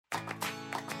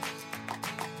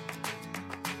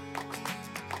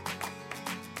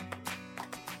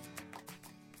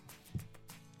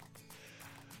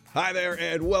Hi there,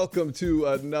 and welcome to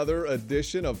another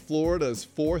edition of Florida's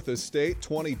Fourth Estate.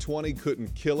 2020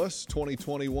 couldn't kill us.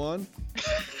 2021,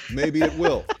 maybe it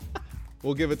will.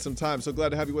 We'll give it some time. So glad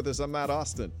to have you with us. I'm Matt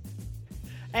Austin.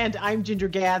 And I'm Ginger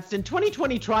Gadsden.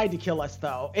 2020 tried to kill us,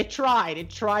 though. It tried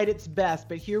its best.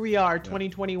 But here we are,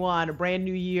 2021, a brand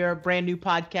new year, brand new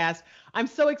podcast. I'm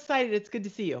so excited. It's good to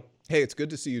see you. Hey, it's good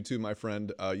to see you too, my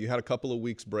friend. You had a couple of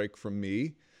weeks break from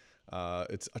me.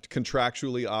 It's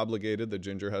contractually obligated that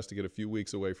Ginger has to get a few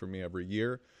weeks away from me every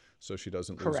year so she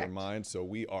doesn't lose her mind. So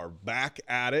we are back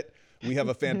at it. We have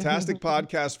a fantastic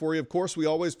podcast for you. Of course, we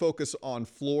always focus on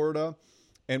Florida,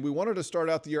 and we wanted to start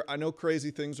out the year. I know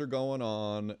crazy things are going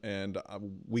on, and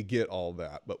we get all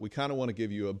that, but we kind of want to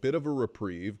give you a bit of a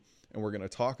reprieve, and we're going to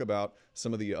talk about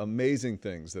some of the amazing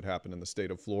things that happen in the state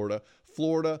of Florida.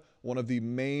 Florida, one of the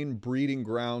main breeding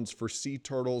grounds for sea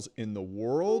turtles in the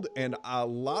world. And a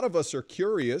lot of us are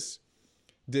curious,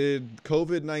 did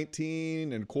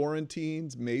COVID-19 and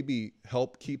quarantines maybe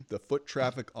help keep the foot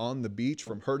traffic on the beach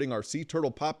from hurting our sea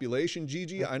turtle population?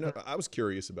 Gigi, I know I was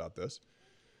curious about this.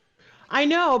 I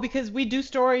know, because we do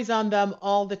stories on them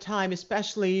all the time,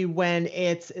 especially when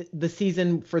it's the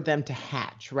season for them to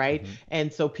hatch, right? Mm-hmm.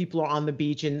 And so people are on the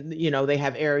beach and, they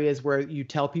have areas where you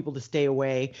tell people to stay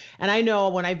away. And I know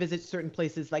when I visit certain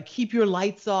places, like keep your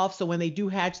lights off. So when they do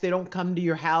hatch, they don't come to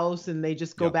your house and they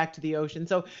just go back to the ocean.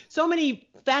 So many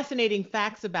fascinating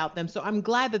facts about them. So I'm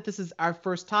glad that this is our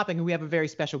first topic and we have a very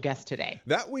special guest today.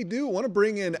 That we do. I want to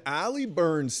bring in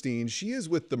Bernstein. She is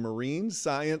with the Marine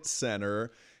Science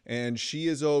Center, and she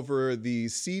is over the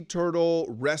sea turtle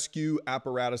rescue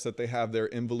apparatus that they have there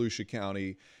in Volusia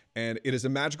County. And it is a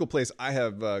magical place. I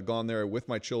have gone there with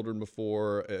my children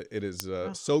before. It is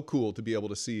so cool to be able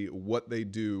to see what they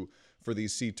do for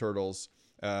these sea turtles.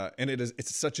 And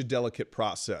it's such a delicate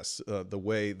process, the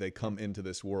way they come into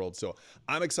this world. So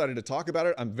I'm excited to talk about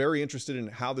it. I'm very interested in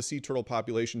how the sea turtle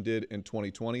population did in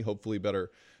 2020, hopefully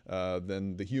better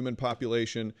than the human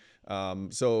population.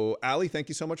 So Allie, thank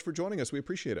you so much for joining us. We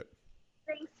appreciate it.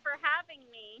 Thanks for having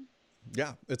me.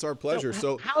 Yeah, it's our pleasure.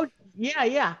 So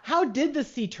how did the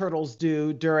sea turtles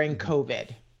do during COVID?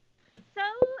 So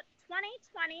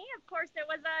 2020, of course, it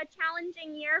was a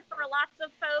challenging year for lots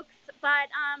of folks, but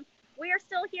we are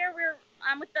still here.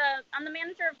 I'm the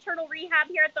manager of turtle rehab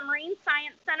here at the Marine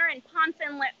Science Center in Ponce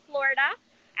Inlet, Florida.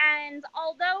 And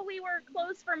although we were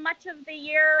closed for much of the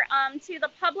year to the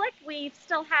public, we've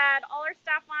still had all our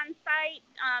staff on site,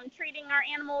 treating our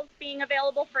animals, being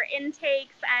available for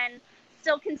intakes, and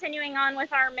still continuing on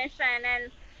with our mission.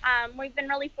 And we've been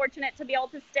really fortunate to be able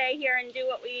to stay here and do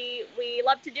what we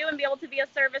love to do and be able to be a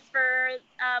service for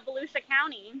Volusia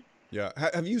County. Yeah.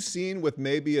 Have you seen, with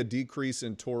maybe a decrease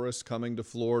in tourists coming to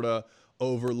Florida,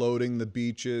 overloading the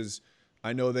beaches?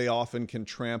 I know they often can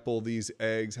trample these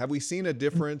eggs. Have we seen a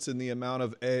difference in the amount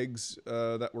of eggs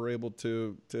that were able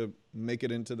to make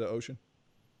it into the ocean?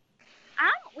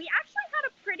 We actually had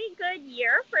a pretty good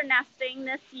year for nesting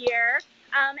this year.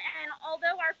 And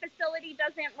although our facility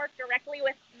doesn't work directly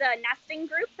with the nesting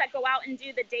groups that go out and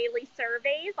do the daily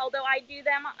surveys, although I do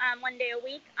them 1 day a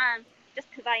week, just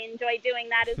because I enjoy doing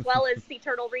that, as well as sea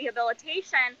turtle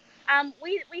rehabilitation.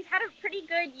 We've had a pretty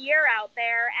good year out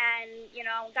there, and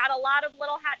got a lot of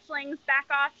little hatchlings back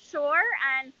offshore.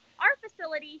 And our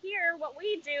facility here, what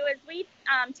we do is we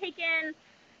take in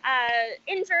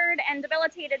injured and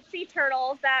debilitated sea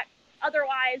turtles that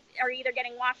otherwise are either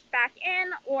getting washed back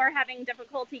in or having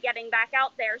difficulty getting back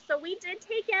out there. So we did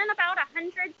take in about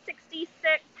 166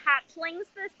 hatchlings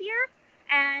this year,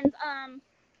 and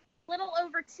little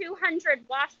over 200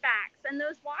 washbacks. And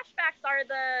those washbacks are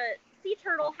the sea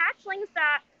turtle hatchlings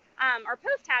that are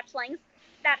post hatchlings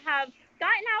that have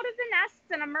gotten out of the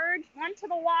nests and emerged onto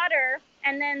the water,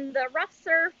 and then the rough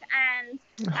surf and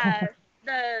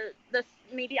the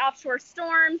maybe offshore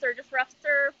storms or just rough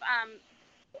surf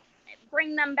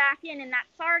bring them back in that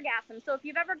sargassum. So if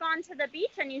you've ever gone to the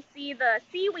beach and you see the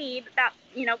seaweed that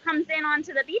comes in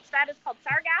onto the beach, that is called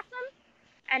sargassum,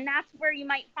 and that's where you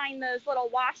might find those little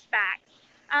washbacks.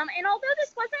 And although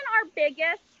this wasn't our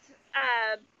biggest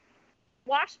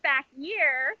washback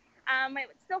year, it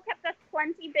still kept us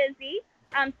plenty busy.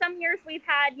 Some years we've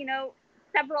had,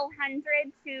 several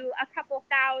hundred to a couple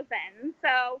thousand.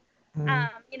 So,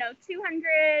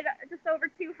 200, just over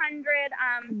 200,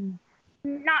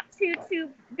 not too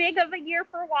big of a year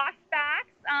for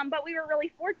washbacks, but we were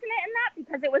really fortunate in that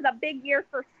because it was a big year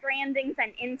for strandings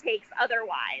and intakes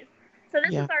otherwise. So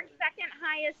this is our second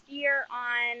highest year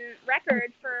on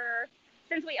record for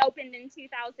since we opened in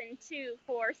 2002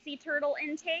 for sea turtle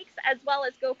intakes, as well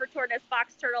as gopher tortoise,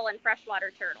 box turtle, and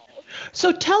freshwater turtles.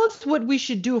 So tell us what we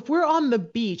should do if we're on the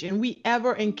beach and we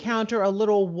ever encounter a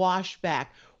little washback.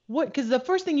 What, because the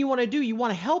first thing you want to do, you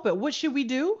want to help it. What should we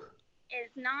do?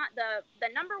 Is not the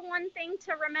number one thing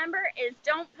to remember is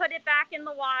don't put it back in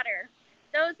the water.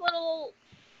 Those little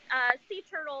sea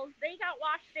turtles, they got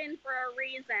washed in for a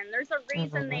reason. There's a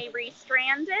reason they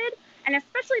restranded, and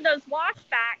especially those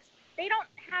washbacks, they don't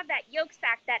have that yolk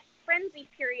sac, that frenzy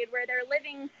period where they're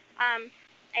living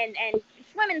and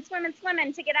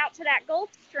swimming to get out to that Gulf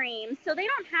Stream. So they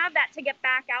don't have that to get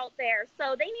back out there.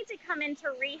 So they need to come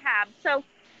into rehab. So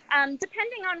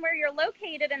depending on where you're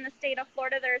located in the state of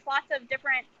Florida, there's lots of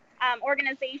different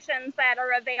organizations that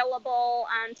are available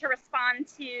to respond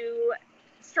to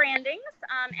strandings.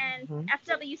 And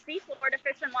FWC, Florida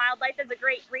Fish and Wildlife, is a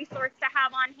great resource to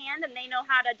have on hand, and they know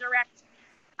how to direct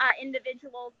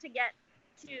individuals to get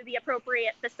to the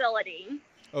appropriate facility.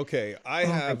 Okay, I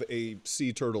have a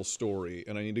sea turtle story,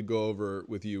 and I need to go over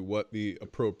with you what the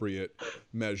appropriate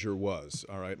measure was.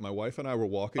 All right, my wife and I were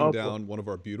walking down one of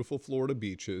our beautiful Florida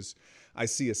beaches. I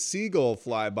see a seagull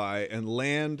fly by and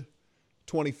land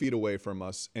 20 feet away from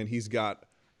us, and he's got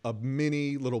a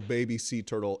mini little baby sea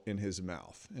turtle in his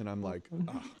mouth. And I'm like,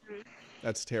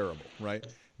 that's terrible, right?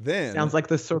 Then sounds like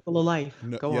the circle of life.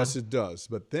 Yes, it does.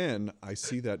 But then I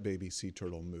see that baby sea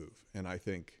turtle move, and I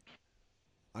think,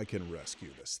 I can rescue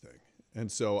this thing. And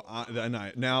so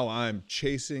now I'm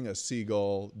chasing a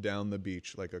seagull down the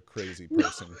beach like a crazy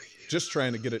person, just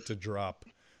trying to get it to drop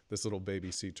this little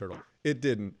baby sea turtle. It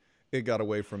didn't. It got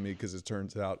away from me because it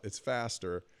turns out it's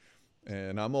faster,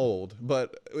 and I'm old.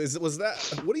 But was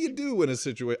that? What do you do in a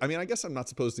situation? I mean, I guess I'm not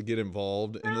supposed to get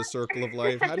involved in the circle of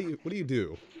life. What do you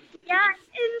do? Yeah,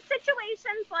 in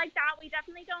situations like that, we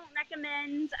definitely don't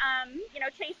recommend,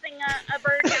 chasing a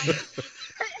bird down.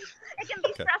 It can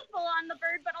be stressful on the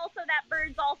bird, but also that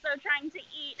bird's also trying to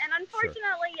eat. And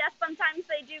unfortunately, yes, sometimes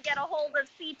they do get a hold of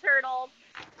sea turtles.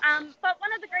 But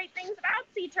one of the great things about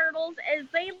sea turtles is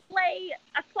they lay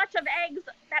a clutch of eggs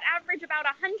that average about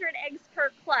 100 eggs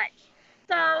per clutch.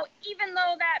 So even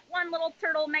though that one little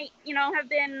turtle might, have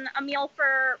been a meal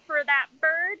for that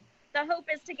bird, the hope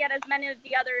is to get as many of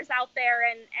the others out there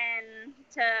and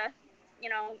to,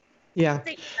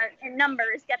 in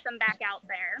numbers, get them back out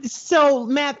there. So,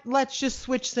 Matt, let's just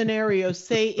switch scenarios.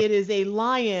 Say it is a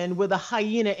lion with a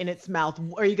hyena in its mouth.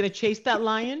 Are you going to chase that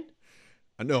lion?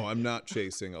 No, I'm not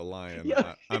chasing a lion.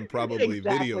 I'm probably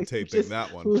videotaping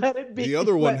that one. Let it be. The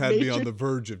other one had me on the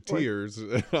verge of tears.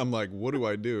 I'm like, what do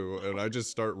I do? And I just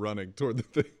start running toward the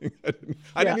thing.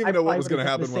 I didn't even know what was going to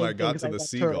happen when I got to the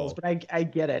seagull. But I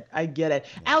get it. Yeah.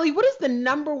 Allie, what is the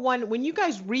number one, when you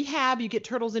guys rehab, you get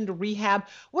turtles into rehab,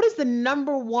 what is the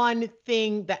number one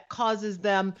thing that causes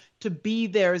them to be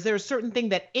there? Is there a certain thing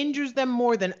that injures them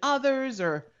more than others,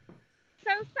 or? So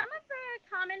some of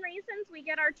the common reasons we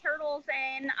get our turtles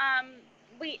in,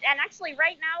 and actually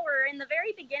right now we're in the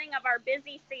very beginning of our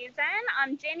busy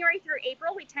season. January through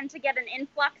April, we tend to get an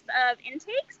influx of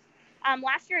intakes.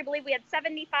 Last year, I believe we had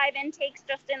 75 intakes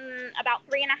just in about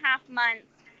 3.5 months.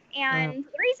 And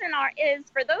the reason is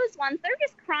for those ones, they're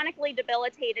just chronically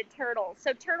debilitated turtles.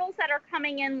 So turtles that are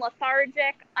coming in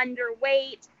lethargic,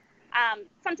 underweight,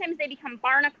 sometimes they become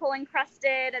barnacle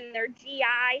encrusted and their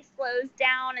GI slows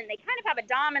down and they kind of have a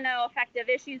domino effect of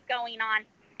issues going on.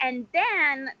 And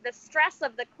then the stress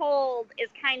of the cold is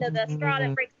kind of the straw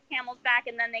that breaks the camel's back,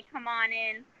 and then they come on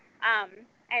in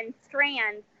and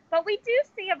strand. But we do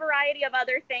see a variety of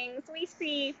other things. We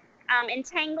see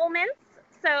entanglements,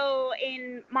 so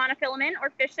in monofilament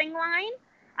or fishing line,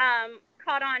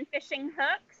 caught on fishing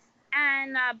hooks,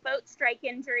 and boat strike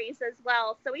injuries as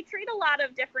well. So we treat a lot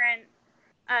of different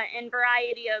and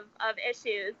variety of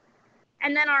issues.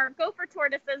 And then our gopher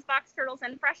tortoises, box turtles,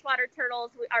 and freshwater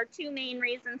turtles are two main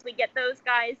reasons we get those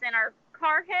guys in our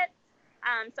car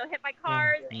hits. So hit by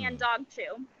cars and dog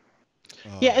chew.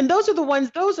 Yeah, and those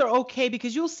are okay,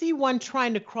 because you'll see one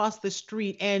trying to cross the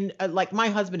street, and like my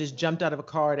husband has jumped out of a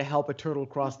car to help a turtle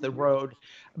cross the road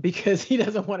because he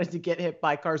doesn't want it to get hit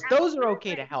by cars. Those are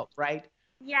okay to help, right?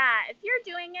 Yeah, if you're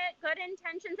doing it, good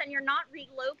intentions, and you're not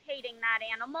relocating that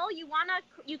animal,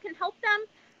 you can help them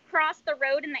cross the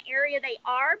road in the area they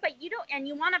are, but you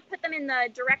want to put them in the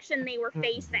direction they were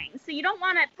facing. So you don't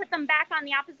want to put them back on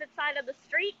the opposite side of the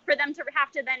street for them to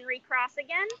have to then recross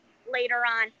again later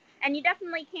on. And you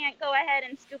definitely can't go ahead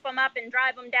and scoop them up and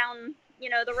drive them down,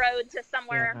 the road to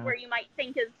somewhere where you might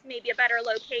think is maybe a better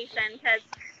location, because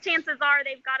chances are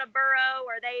they've got a burrow,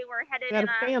 or they were headed in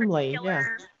a family.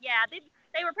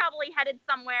 They were probably headed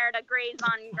somewhere to graze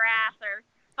on grass or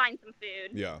find some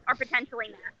food. Yeah. Or potentially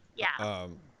nest. Yeah.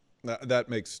 That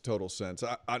makes total sense.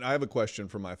 I have a question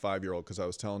for my 5-year-old because I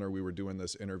was telling her we were doing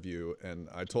this interview, and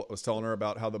I was telling her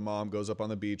about how the mom goes up on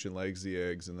the beach and lays the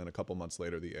eggs, and then a couple months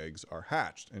later the eggs are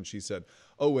hatched. And she said,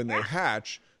 "Oh, when they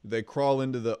hatch, they crawl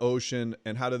into the ocean,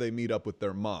 and how do they meet up with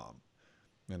their mom?"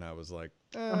 And I was like,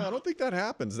 I don't think that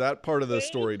happens. That part of the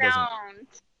story doesn't.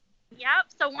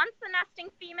 Yep. So once the nesting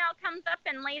female comes up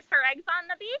and lays her eggs on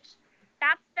the beach,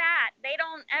 that's that. They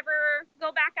don't ever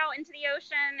go back out into the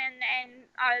ocean, and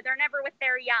they're never with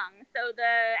their young. So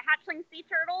the hatchling sea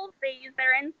turtles, they use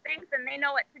their instincts, and they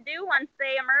know what to do once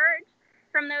they emerge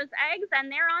from those eggs,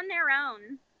 and they're on their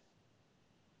own.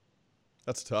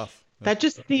 That's tough. That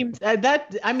just seems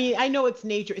I mean, I know it's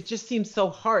nature. It just seems so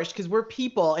harsh because we're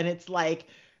people, and it's like,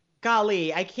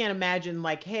 golly, I can't imagine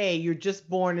like, hey, you're just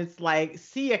born. It's like,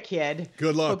 see ya, kid.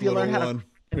 Good luck, Hope you little learn how one.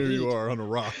 to Here you are on a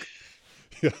rock.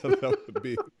 Yeah, that would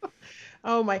be.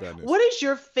 Oh my. Bad news. What is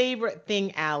your favorite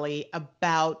thing, Allie,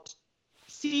 about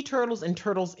sea turtles and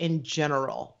turtles in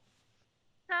general?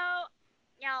 So,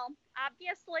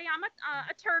 obviously I'm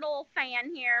a turtle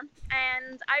fan here,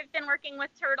 and I've been working with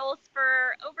turtles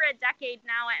for over a decade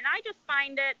now, and I just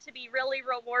find it to be really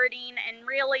rewarding and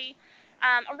really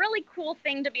a really cool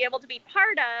thing to be able to be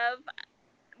part of,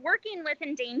 working with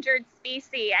endangered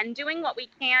species and doing what we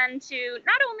can to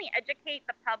not only educate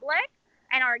the public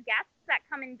and our guests that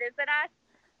come and visit us,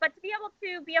 but to be able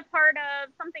to be a part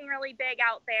of something really big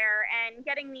out there and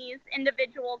getting these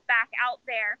individuals back out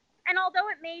there. And although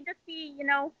it may just be,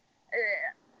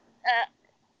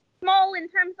 small in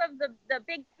terms of the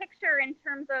big picture in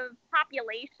terms of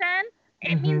population,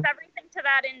 it means everything to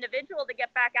that individual to get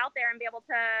back out there and be able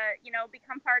to,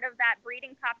 become part of that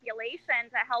breeding population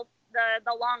to help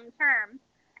the long term.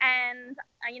 And,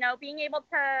 being able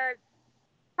to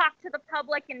talk to the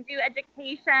public and do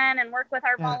education and work with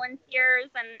our volunteers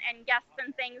and guests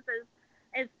and things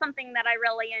is something that I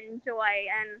really enjoy.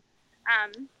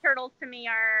 And turtles to me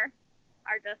are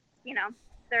just,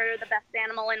 they're the best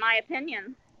animal in my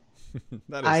opinion.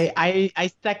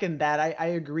 I second that. I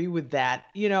agree with that.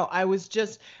 I was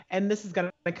just, and this is going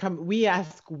to come, we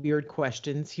ask weird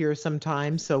questions here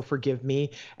sometimes, so forgive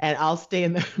me. And I'll stay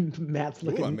in the, Matt's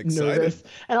looking I'm excited. nervous.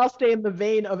 And I'll stay in the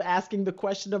vein of asking the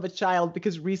question of a child,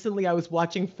 because recently I was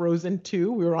watching Frozen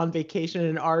 2. We were on vacation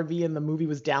in an RV and the movie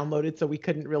was downloaded, so we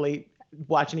couldn't really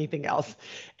watch anything else.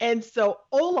 And so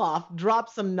Olaf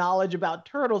dropped some knowledge about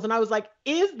turtles, and I was like,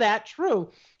 is that true?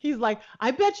 He's like,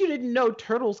 I bet you didn't know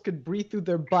turtles could breathe through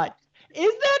their butt.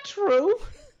 Is that true?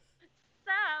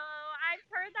 So I've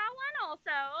heard that one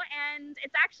also, and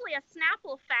it's actually a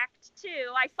Snapple fact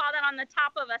too. I saw that on the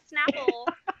top of a Snapple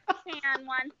can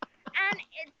once. And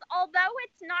although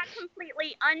it's not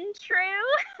completely untrue,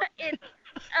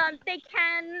 they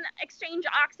can exchange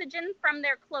oxygen from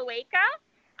their cloaca,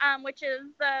 which is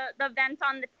the vent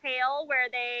on the tail where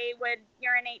they would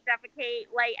urinate, defecate,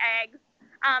 lay eggs.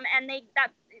 And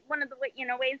that's one of the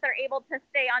ways they're able to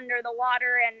stay under the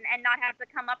water and not have to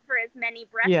come up for as many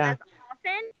breaths as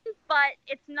often. But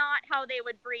it's not how they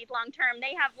would breathe long term.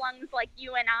 They have lungs like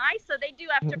you and I, so they do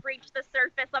have to breach the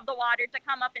surface of the water to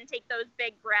come up and take those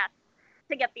big breaths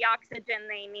to get the oxygen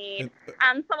they need.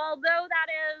 So although that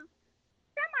is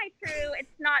semi-true,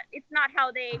 it's not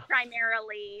how they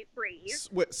primarily breathe.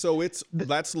 So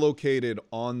that's located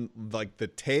on like the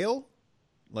tail,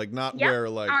 like not where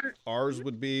like ours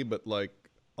would be, but like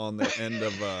on the end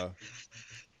of a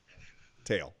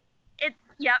tail.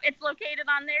 It's located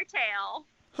on their tail.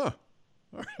 Huh.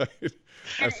 All right.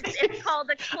 And it's called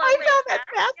a cloaca. I found that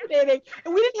fascinating.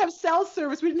 And we didn't have cell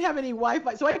service. We didn't have any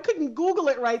Wi-Fi. So I couldn't Google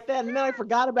it right then. And then I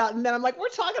forgot about it. And then I'm like, we're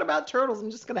talking about turtles.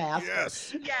 I'm just going to ask.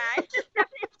 Yes. Yeah. It's just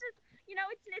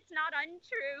it's not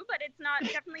untrue, but it's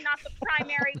definitely not the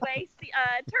primary way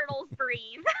turtles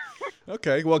breathe.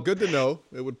 Okay. Well, good to know.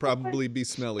 It would probably be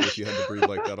smelly if you had to breathe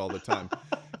like that all the time.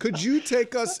 Could you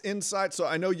take us inside? So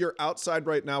I know you're outside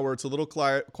right now where it's a little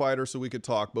quieter so we could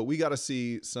talk, but we got to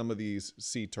see some of these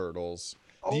sea turtles.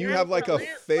 Do you have like a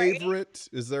favorite?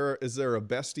 Is there a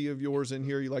bestie of yours in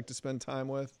here you like to spend time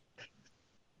with?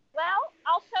 Well,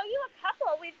 I'll show you a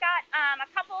couple. We've got a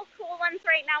couple of cool ones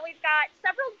right now. We've got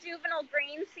several juvenile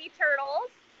green sea turtles,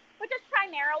 which is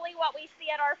primarily what we see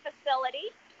at our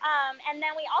facility. And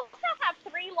then we also have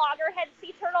 3 loggerhead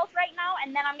sea turtles right now.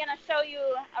 And then I'm going to show you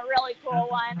a really cool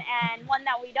one, and one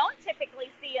that we don't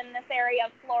typically see in this area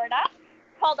of Florida,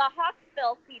 called a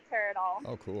hawksbill sea turtle.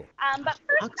 Oh, cool. But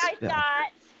first I've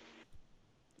got...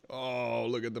 Oh,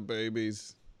 look at the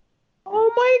babies.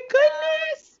 Oh, my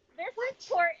goodness. This is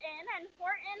Horton, and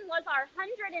Horton was our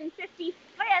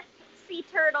 155th sea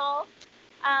turtle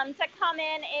to come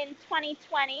in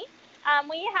 2020.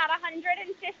 We had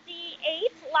 158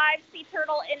 live sea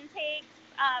turtle intakes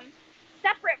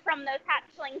separate from those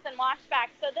hatchlings and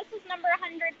washbacks. So this is number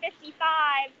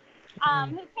 155,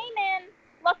 who came in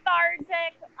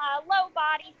lethargic, low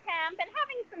body temp, and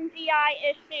having some GI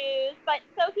issues. But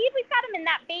so we've got him in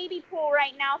that baby pool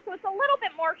right now, so it's a little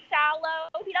bit more shallow.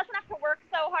 He doesn't have to work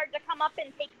so hard to come up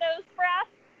and take those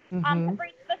breaths to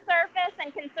breach the surface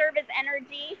and conserve his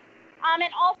energy.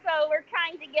 And also, we're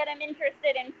trying to get him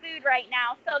interested in food right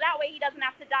now, so that way he doesn't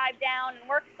have to dive down and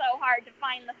work so hard to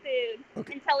find the food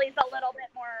until he's a little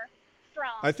bit more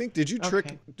strong. I think did you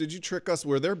trick us?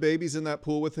 Were there babies in that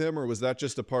pool with him, or was that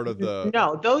just a part of the?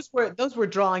 No, those were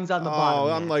drawings on the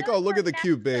bottom. Oh, I'm like, oh, look at the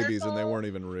cute babies, and they weren't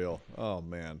even real. Oh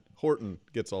man, Horton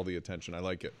gets all the attention. I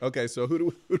like it. Okay, so who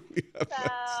do we have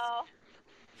next?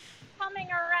 Coming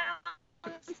around.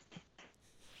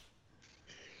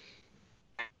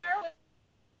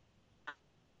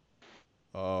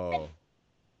 Oh.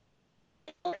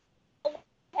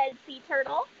 Head sea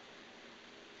turtle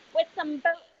with some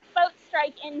boat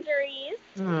strike injuries.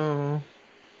 Oh.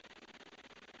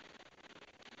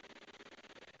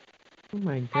 Oh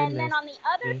my goodness. And then on the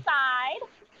other side,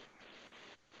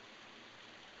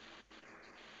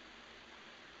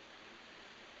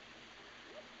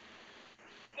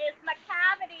 is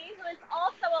McCavity, who is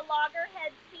also a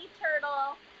loggerhead sea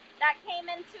turtle that came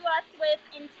into us with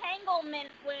entanglement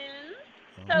wounds.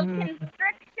 So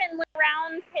constriction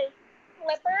around his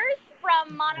flippers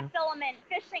from monofilament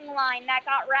fishing line that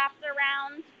got wrapped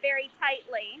around very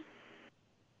tightly.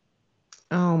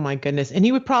 Oh my goodness. And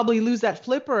he would probably lose that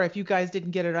flipper if you guys didn't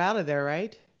get it out of there,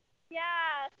 right? Yeah,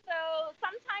 so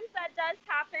sometimes that does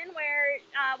happen where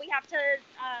we have to,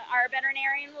 our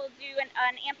veterinarian will do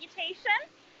an amputation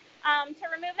to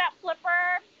remove that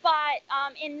flipper. But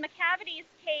in McCavity's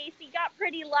case, he got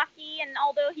pretty lucky, and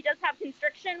although he does have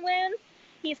constriction wounds,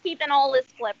 he's keeping all his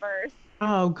flippers.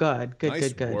 Oh, good.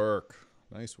 Nice work.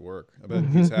 Nice work. I bet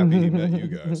he's happy he met you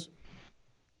guys.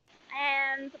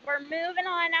 And we're moving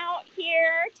on out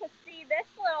here to see this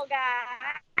little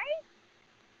guy.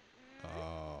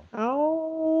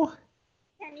 Oh.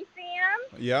 Can you see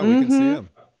him? Yeah, we can see him.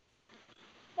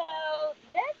 So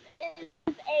this is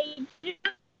a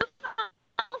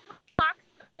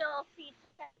foxbill sea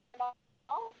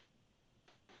turtle.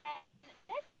 And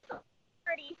this is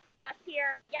pretty up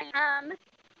here.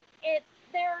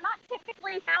 They're not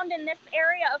typically found in this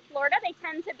area of Florida. They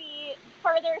tend to be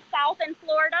further south in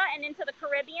Florida and into the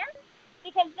Caribbean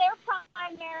because they're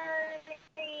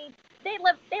primarily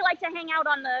they like to hang out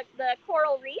on the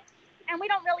coral reefs, and we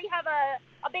don't really have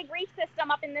a big reef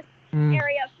system up in this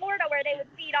area of Florida where they would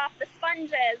feed off the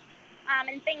sponges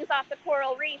and things off the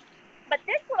coral reefs. But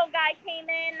this little guy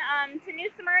came in to New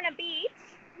Smyrna Beach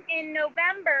in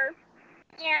November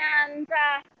and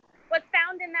was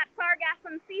found in that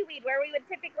sargassum seaweed where we would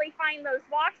typically find those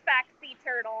washback sea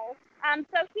turtles.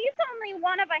 So he's only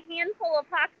one of a handful of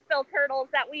hawksbill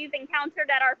turtles that we've encountered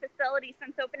at our facility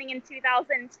since opening in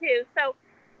 2002. So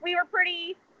we were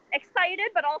pretty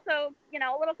excited, but also, a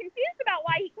little confused about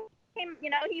why he came,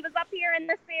 he was up here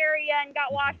in this area and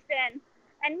got washed in.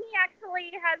 And he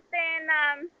actually has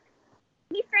been,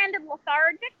 he's stranded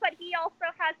lethargic, but he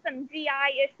also has some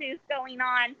GI issues going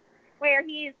on where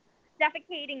he's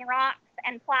defecating rocks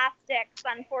and plastics,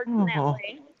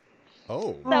 unfortunately.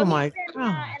 Oh. So my he's been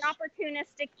an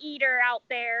opportunistic eater out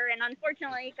there, and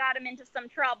unfortunately got him into some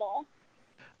trouble.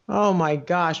 Oh my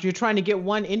gosh, you're trying to get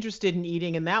one interested in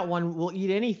eating, and that one will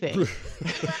eat anything.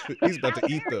 He's about to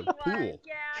eat the pool.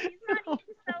 Yeah, he's not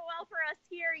eating so well for us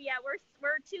here yet.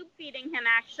 We're tube feeding him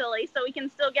actually, so we can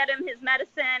still get him his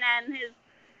medicine and his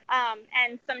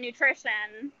and some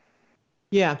nutrition.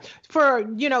 Yeah. For,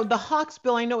 the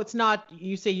hawksbill, I know it's not,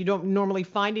 you say you don't normally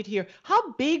find it here.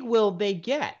 How big will they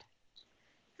get?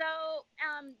 So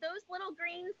those little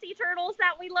green sea turtles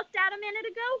that we looked at a minute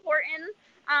ago, Horton,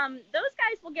 those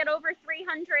guys will get over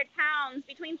 300 pounds,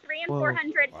 between 300 and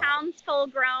 400 pounds full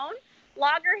grown.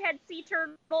 Loggerhead sea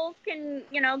turtles can,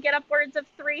 get upwards of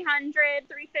 300,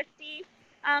 350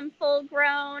 full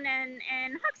grown, and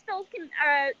hawksbills can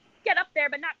get up there,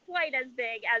 but not quite as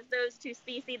big as those two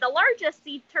species. The largest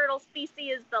sea turtle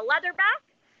species is the leatherback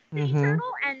sea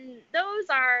turtle, and those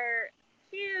are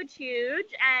huge,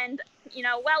 and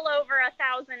well over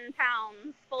 1,000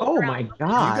 pounds full grown. Oh my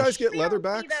gosh! You guys get we leatherbacks?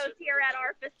 don't see those here at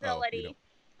our facility.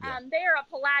 Yeah. They are a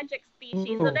pelagic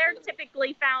species, so they're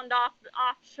typically found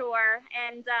offshore,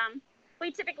 and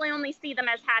we typically only see them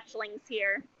as hatchlings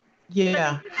here.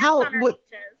 Yeah.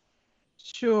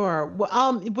 Sure.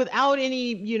 Without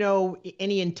any,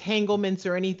 any entanglements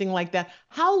or anything like that,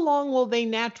 how long will they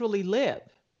naturally live?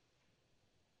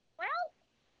 Well,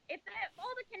 if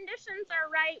all the conditions conditions are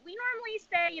right, we normally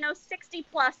say, 60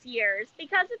 plus years,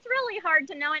 because it's really hard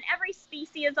to know, and every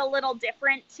species is a little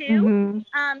different too.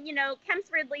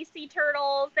 Kemp's Ridley sea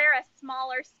turtles, they're a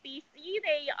smaller species.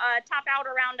 They top out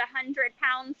around 100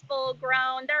 pounds full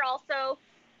grown. They're also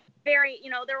very,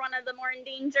 they're one of the more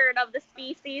endangered of the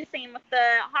species. Same with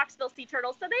the hawksbill sea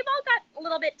turtles. So they've all got a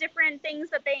little bit different things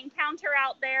that they encounter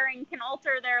out there and can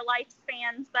alter their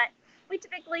lifespans. But we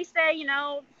typically say,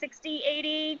 60,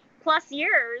 80 plus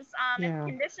years if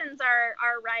conditions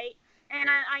are right. And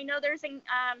I know there's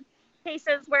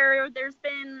cases where there's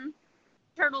been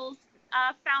turtles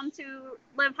found to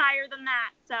live higher than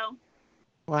that. So.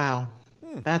 Wow.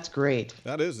 That's great.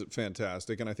 That is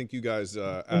fantastic. And I think you guys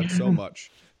add so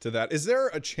much to that. Is there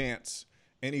a chance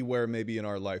anywhere maybe in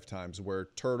our lifetimes where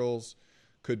turtles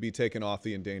could be taken off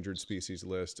the endangered species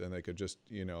list and they could just,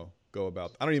 go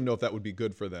about? I don't even know if that would be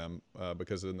good for them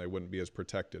because then they wouldn't be as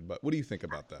protected. But what do you think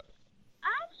about that?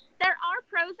 There are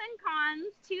pros and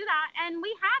cons to that, and we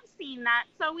have seen that.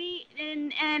 So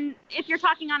and if you're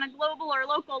talking on a global or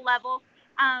local level,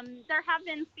 there have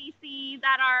been species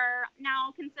that are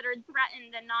now considered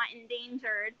threatened and not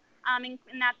endangered, and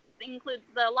that includes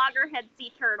the loggerhead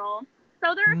sea turtle.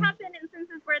 So there have been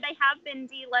instances where they have been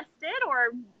delisted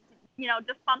or,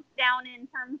 just bumped down in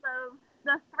terms of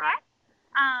the threat.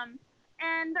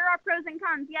 And there are pros and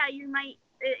cons. Yeah,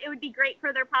 it would be great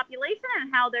for their population and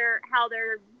how they're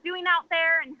doing out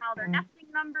there and how their nesting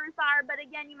numbers are. But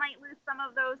again, you might lose some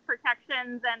of those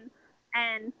protections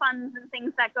and funds and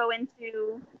things that go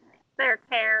into their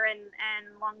care and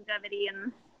longevity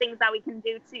and things that we can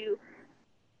do to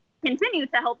continue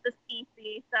to help the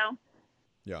species. So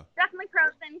yeah, definitely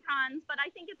pros and cons, but I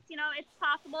think it's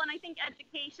possible, and I think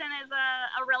education is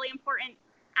a really important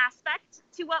aspect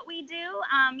to what we do,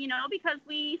 because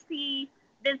we see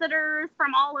visitors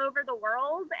from all over the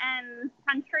world and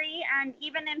country, and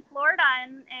even in Florida,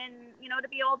 and to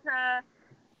be able to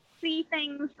see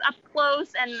things up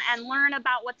close and learn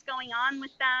about what's going on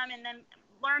with them, and then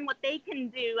learn what they can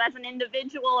do as an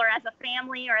individual or as a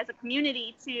family or as a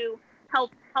community to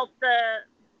help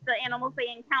the animals they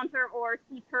encounter, or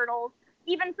sea turtles,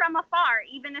 even from afar,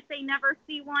 even if they never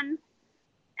see one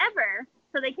ever.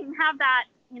 So they can have that,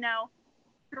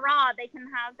 draw, they can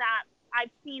have that,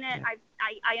 I've seen it,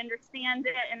 I understand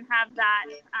it, and have that,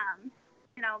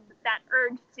 that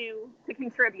urge to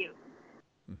contribute.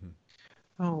 Mm-hmm.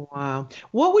 Oh, wow.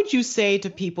 What would you say to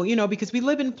people, because we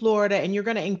live in Florida and you're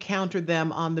going to encounter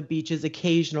them on the beaches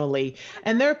occasionally.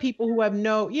 And there are people who have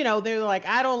they're like,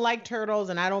 I don't like turtles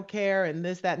and I don't care and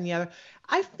this, that, and the other.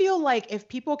 I feel like if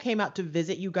people came out to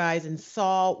visit you guys and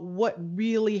saw what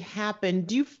really happened,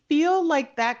 do you feel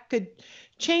like that could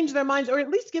change their minds, or at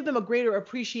least give them a greater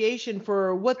appreciation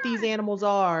for what these animals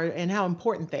are and how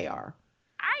important they are?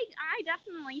 I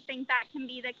definitely think that can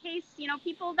be the case.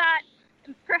 People that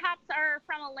perhaps are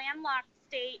from a landlocked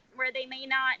state where they may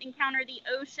not encounter the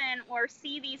ocean or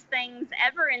see these things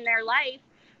ever in their life,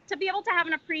 to be able to have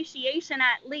an appreciation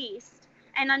at least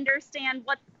and understand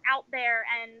what's out there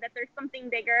and that there's something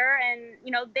bigger, and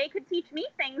they could teach me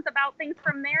things about things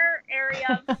from their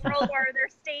area of the world or their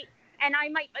state, and I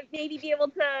might maybe be able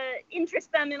to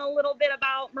interest them in a little bit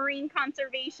about marine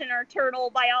conservation or turtle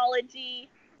biology.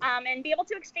 And be able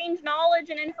to exchange knowledge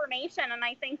and information, and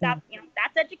I think that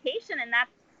that's education, and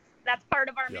that's part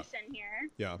of our mission here.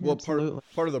 Yeah, well,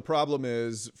 part of the problem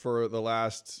is for the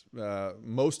last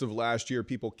most of last year,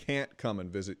 people can't come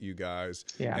and visit you guys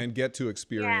and get to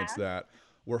experience that.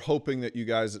 We're hoping that you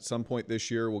guys at some point this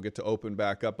year will get to open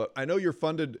back up. But I know you're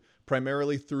funded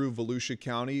primarily through Volusia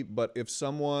County, but if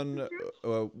someone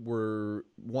were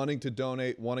wanting to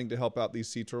donate, wanting to help out these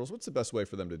sea turtles, what's the best way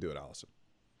for them to do it, Allison?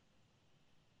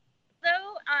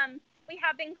 We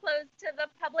have been closed to the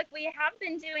public. We have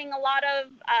been doing a lot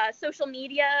of social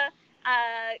media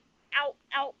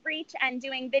outreach and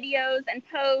doing videos and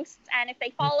posts. And if they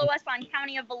follow us on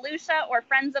County of Volusia or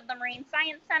Friends of the Marine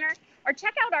Science Center, or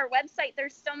check out our website,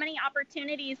 there's so many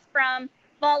opportunities, from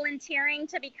volunteering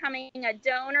to becoming a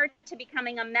donor to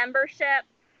becoming a membership,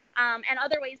 and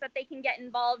other ways that they can get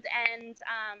involved and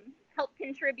help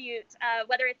contribute,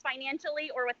 whether it's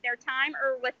financially or with their time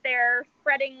or with their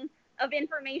spreading of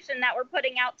information that we're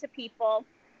putting out to people.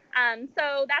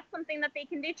 So that's something that they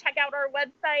can do. Check out our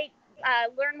website,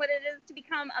 learn what it is to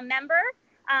become a member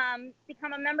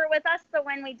with us. So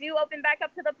when we do open back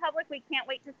up to the public, we can't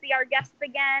wait to see our guests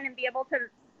again and be able to,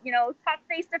 talk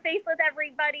face to face with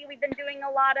everybody. We've been doing a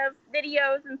lot of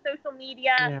videos and social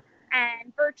media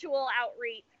and virtual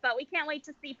outreach, but we can't wait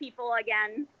to see people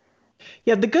again.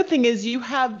 Yeah, the good thing is you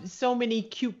have so many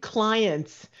cute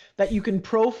clients that you can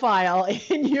profile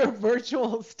in your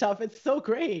virtual stuff. It's so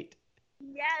great.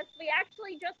 Yes, we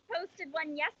actually just posted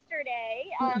one yesterday,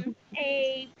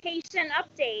 a patient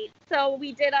update. So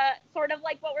we did a sort of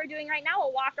like what we're doing right now,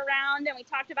 a walk around, and we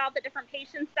talked about the different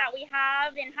patients that we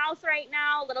have in-house right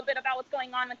now, a little bit about what's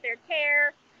going on with their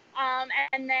care.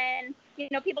 And then,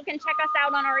 people can check us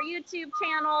out on our YouTube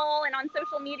channel and on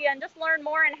social media and just learn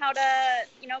more and how to,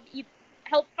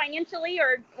 help financially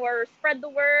or spread the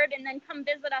word, and then come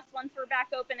visit us once we're back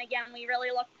open again. We really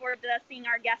look forward to seeing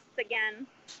our guests again.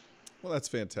 Well, that's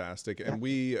fantastic. And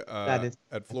we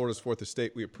at Florida's Fourth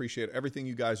Estate, we appreciate everything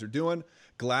you guys are doing.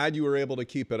 Glad you were able to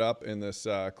keep it up in this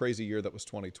crazy year that was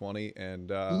 2020. And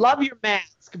love your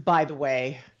mask, by the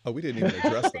way. Oh, we didn't even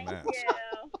address the mask.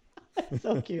 Thank you.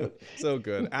 So cute. So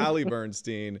good. Allie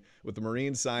Bernstein with the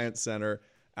Marine Science Center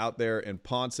out there in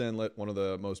Ponce Inlet, one of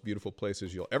the most beautiful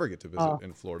places you'll ever get to visit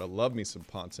in Florida. Love me some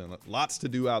Ponce Inlet. Lots to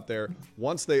do out there.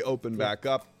 Once they open back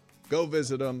up, go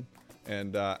visit them.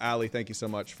 And Allie, thank you so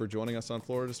much for joining us on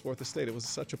Florida's Fourth Estate. It was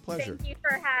such a pleasure. Thank you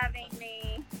for having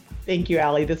me. Thank you,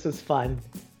 Allie. This was fun.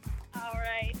 All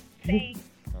right. Thanks.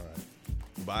 All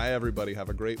right. Bye, everybody. Have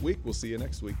a great week. We'll see you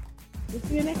next week. We'll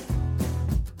see you next week.